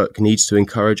framework needs to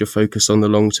encourage a focus on the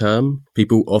long term.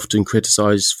 People often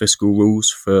criticise fiscal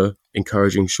rules for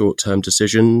encouraging short-term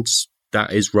decisions.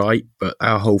 That is right, but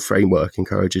our whole framework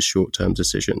encourages short-term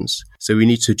decisions. So we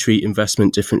need to treat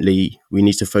investment differently. We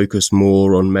need to focus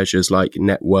more on measures like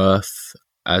net worth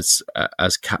as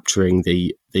capturing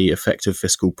the effect of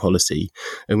fiscal policy.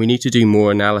 And we need to do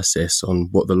more analysis on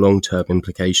what the long-term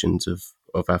implications of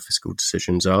our fiscal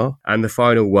decisions are. And the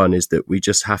final one is that we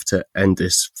just have to end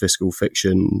this fiscal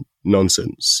fiction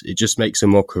nonsense. It just makes a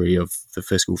mockery of the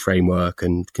fiscal framework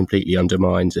and completely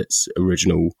undermines its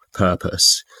original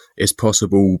purpose. It's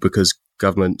possible because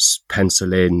governments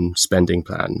pencil in spending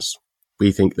plans.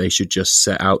 We think they should just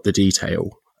set out the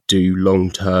detail, do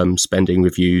long-term spending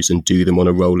reviews and do them on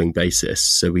a rolling basis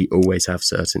so we always have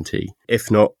certainty. If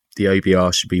not, the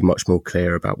OBR should be much more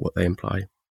clear about what they imply.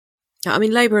 I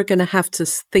mean, Labour are going to have to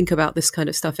think about this kind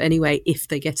of stuff anyway if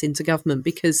they get into government,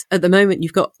 because at the moment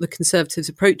you've got the Conservatives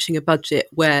approaching a budget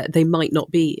where they might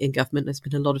not be in government. There's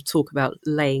been a lot of talk about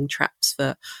laying traps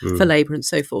for Labour and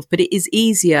so forth. But it is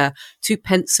easier to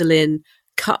pencil in,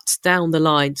 cut down the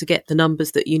line to get the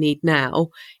numbers that you need now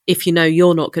if you know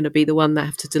you're not going to be the one that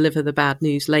have to deliver the bad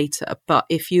news later. But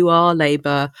if you are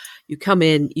Labour, you come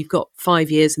in, you've got 5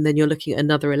 years and then you're looking at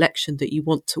another election that you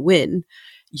want to win,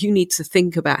 you need to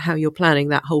think about how you're planning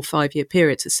that whole 5-year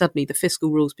period. So suddenly the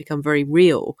fiscal rules become very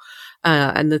real.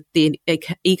 and the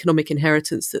economic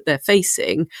inheritance that they're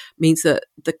facing means that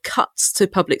the cuts to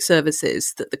public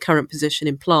services that the current position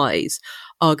implies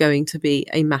are going to be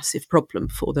a massive problem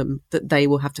for them that they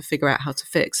will have to figure out how to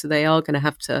fix. So they are going to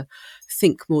have to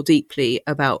think more deeply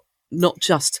about not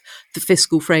just the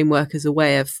fiscal framework as a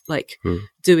way of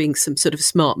doing some sort of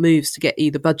smart moves to get you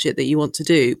the budget that you want to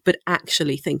do, but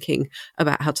actually thinking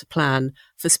about how to plan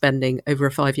for spending over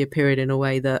a 5-year period in a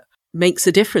way that makes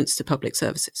a difference to public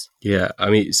services. Yeah, I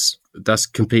mean, that's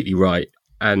completely right.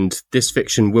 And this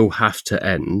fiction will have to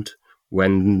end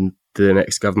when the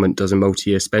next government does a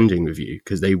multi-year spending review,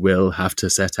 because they will have to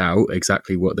set out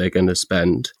exactly what they're going to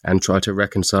spend and try to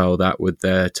reconcile that with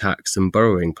their tax and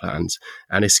borrowing plans.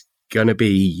 And it's going to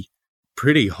be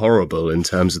pretty horrible in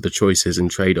terms of the choices and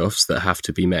trade-offs that have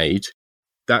to be made.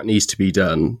 That needs to be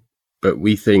done. But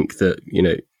we think that,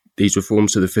 these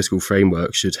reforms to the fiscal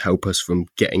framework should help us from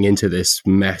getting into this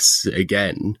mess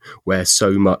again, where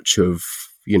so much of,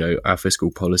 our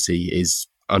fiscal policy is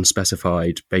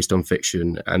unspecified based on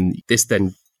fiction. And this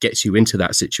then gets you into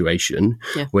that situation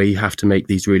where you have to make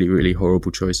these really, really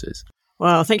horrible choices.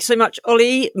 Well, thank you so much,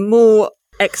 Ollie. More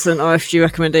excellent IFG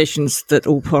recommendations that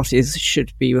all parties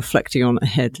should be reflecting on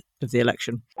ahead of the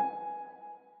election.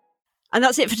 And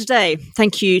that's it for today.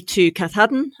 Thank you to Kath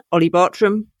Haddon, Ollie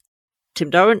Bartram, Tim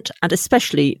Durrant, and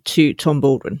especially to Tom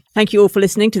Baldwin. Thank you all for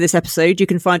listening to this episode. You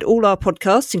can find all our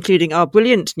podcasts, including our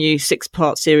brilliant new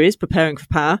 6-part series, Preparing for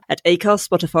Power, at Acast,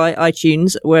 Spotify,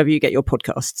 iTunes, wherever you get your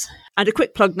podcasts. And a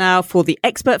quick plug now for the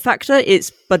Expert Factor.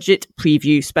 It's Budget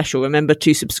Preview Special. Remember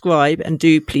to subscribe and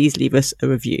do please leave us a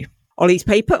review. Ollie's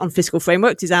paper on fiscal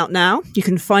frameworks is out now. You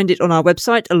can find it on our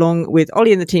website along with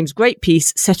Ollie and the team's great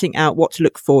piece setting out what to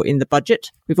look for in the budget.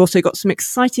 We've also got some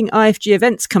exciting IFG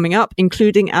events coming up,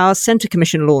 including our Centre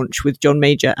Commission launch with John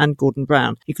Major and Gordon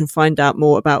Brown. You can find out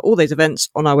more about all those events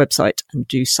on our website and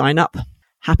do sign up.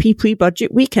 Happy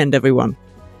pre-budget weekend, everyone.